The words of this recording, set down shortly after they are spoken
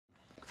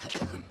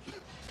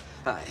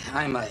Hi,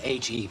 I'm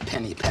H.E.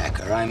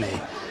 Pennypacker. I'm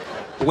a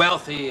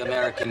wealthy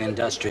American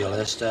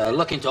industrialist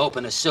looking to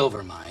open a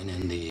silver mine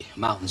in the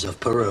mountains of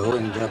Peru.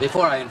 And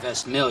before I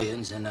invest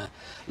millions in a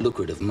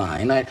lucrative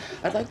mine, I'd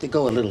like to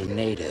go a little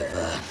native,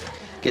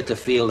 get the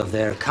feel of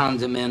their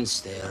condiments,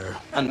 their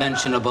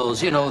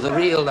unmentionables, you know, the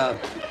real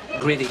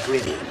gritty.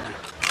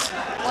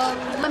 Well,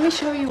 let me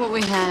show you what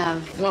we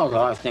have. Well,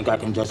 I think I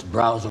can just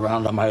browse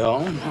around on my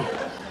own.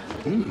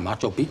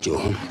 Machu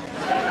Picchu.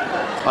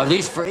 Are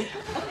these free?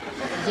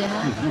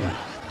 Yeah.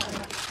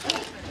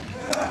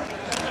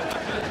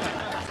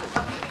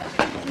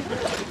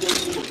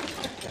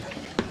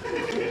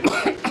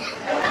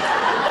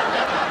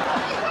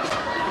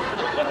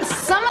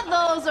 Some of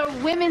those are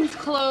women's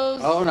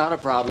clothes. Oh, not a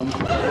problem.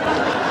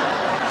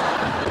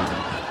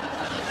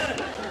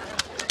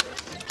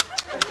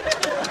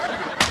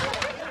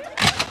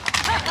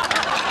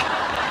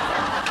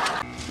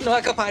 No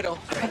acapado.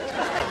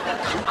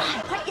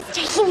 What is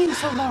taking you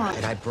so long?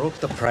 And I broke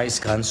the price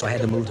gun, so I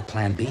had to move to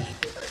Plan B.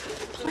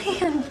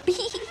 Plan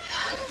B?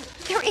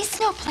 There is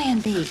no Plan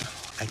B.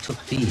 I took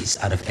these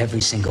out of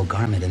every single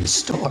garment in the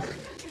store.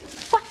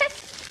 What?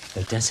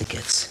 They're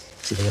desiccates.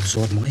 See, they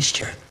absorb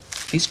moisture.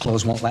 These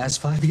clothes won't last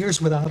 5 years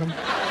without them.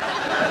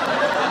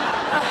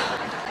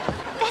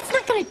 That's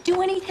not going to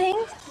do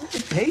anything.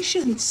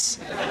 Patience.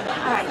 All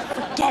right,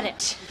 forget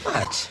it.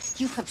 What?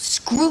 You have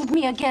screwed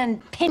me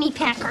again,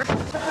 Pennypacker.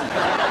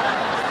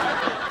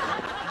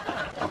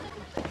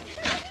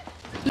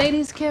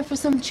 Ladies, care for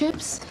some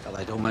chips? Well,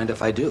 I don't mind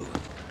if I do.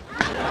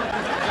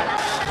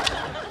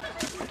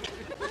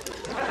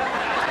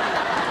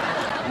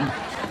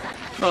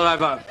 Well,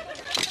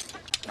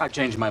 I've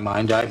changed my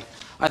mind. I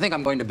think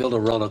I'm going to build a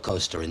roller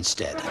coaster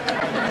instead.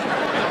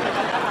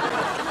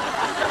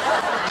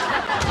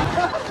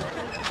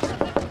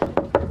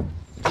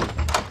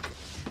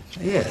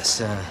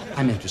 Yes,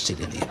 I'm interested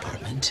in the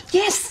apartment.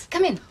 Yes,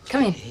 come in.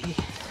 Okay.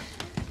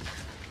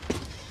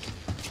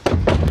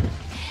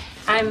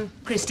 I'm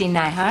Christine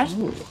Neihart.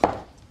 Ooh,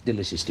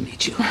 delicious to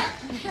meet you.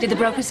 Did the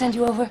broker send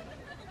you over?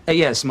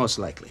 Yes, most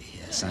likely.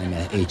 Yes, I'm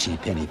H.E.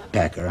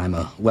 Pennypacker. I'm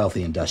a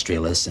wealthy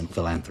industrialist and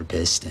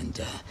philanthropist and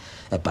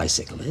a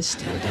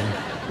bicyclist. And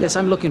yes,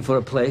 I'm looking for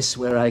a place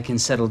where I can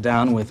settle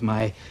down with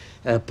my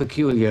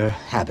peculiar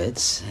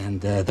habits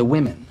and the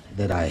women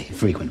that I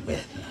frequent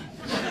with.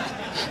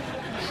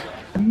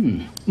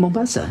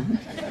 Mombasa.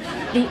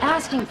 The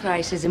asking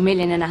price is $1.5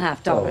 million.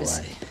 Oh,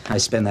 I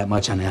spend that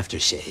much on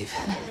aftershave.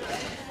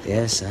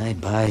 Yes, I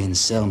buy and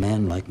sell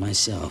men like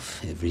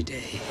myself every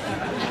day.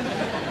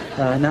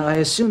 Now, I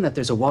assume that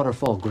there's a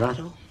waterfall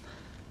grotto?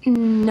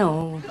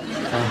 No.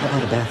 How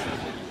about a bathroom?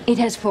 It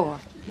has 4.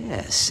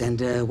 Yes, and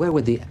where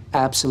would the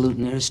absolute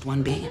nearest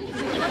one be?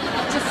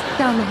 Just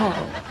down the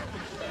hall.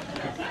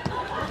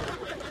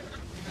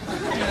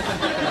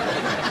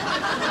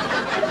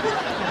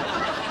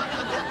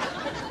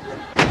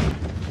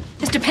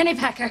 Mr.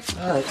 Pennypacker.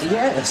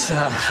 Yes.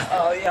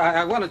 Yeah,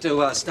 I wanted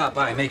to stop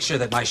by and make sure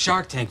that my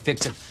Shark Tank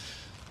fixed.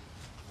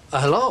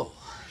 Hello?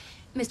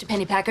 Mr.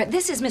 Pennypacker,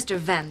 this is Mr.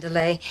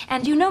 Vandelay,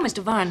 and you know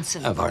Mr.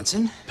 Varnson.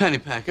 Varnson?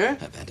 Pennypacker.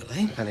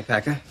 Vandelay?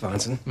 Pennypacker,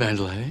 Varnson.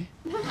 Vandelay.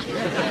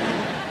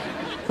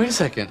 Wait a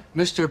second.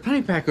 Mr.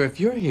 Pennypacker, if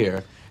you're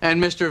here,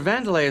 and Mr.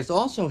 Vandelay is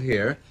also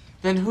here,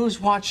 then who's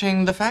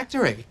watching the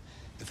factory?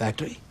 The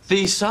factory?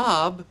 The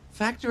Saab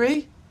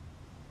factory?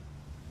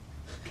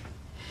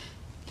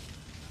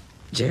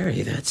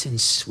 Jerry, that's in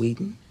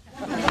Sweden?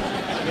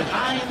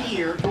 I'm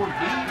here for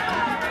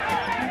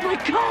My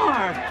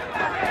car!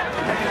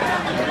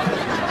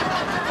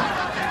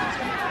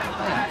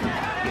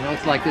 You know,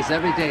 it's like this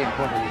every day in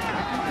Puerto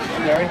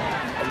Rico. Jerry,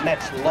 the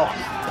Mets lost.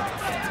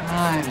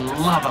 I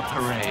love a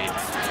parade.